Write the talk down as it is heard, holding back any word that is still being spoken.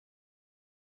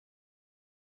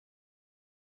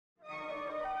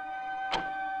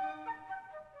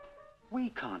We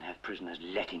can't have prisoners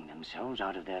letting themselves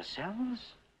out of their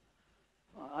cells.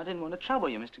 Well, I didn't want to trouble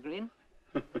you, Mr. Green.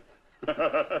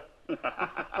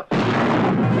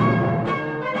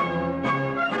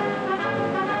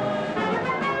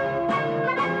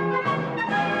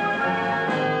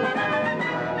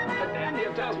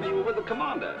 Tells me you were with the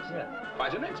commandos. Yeah.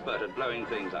 Quite an expert at blowing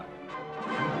things up.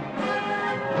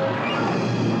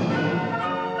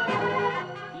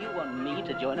 You want me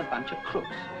to join a bunch of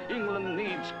crooks? England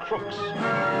needs crooks.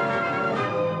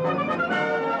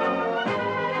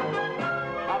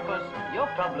 Of course, your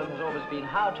problem has always been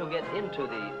how to get into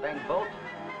the bank vault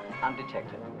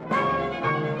undetected.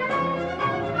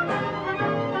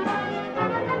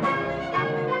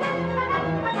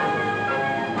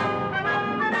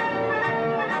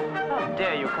 How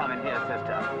dare you come in here,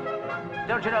 sister?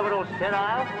 Don't you know we're all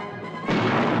sterile?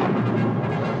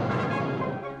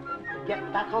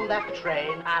 Get back on that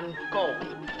train and go.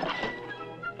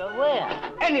 Go where?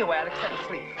 Anywhere except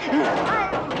sleep.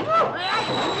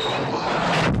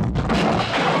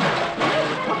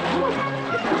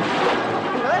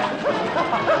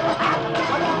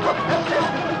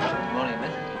 Morning,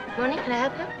 miss. Morning, can I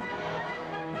help you?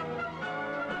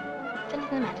 Is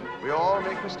anything the matter? We all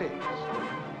make mistakes.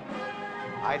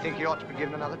 I think he ought to be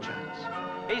given another chance.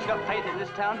 He's got faith in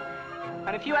this town.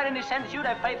 And if you had any sense, you'd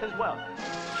have faith as well.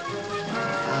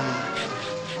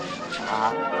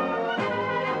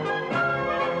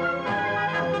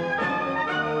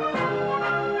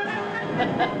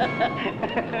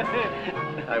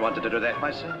 I wanted to do that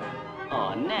myself.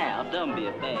 Oh, now, don't be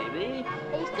a baby.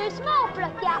 He's too small for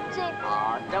a captain.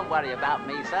 Oh, don't worry about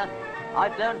me, sir.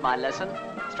 I've learned my lesson.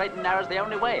 Straight and narrow's the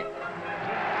only way.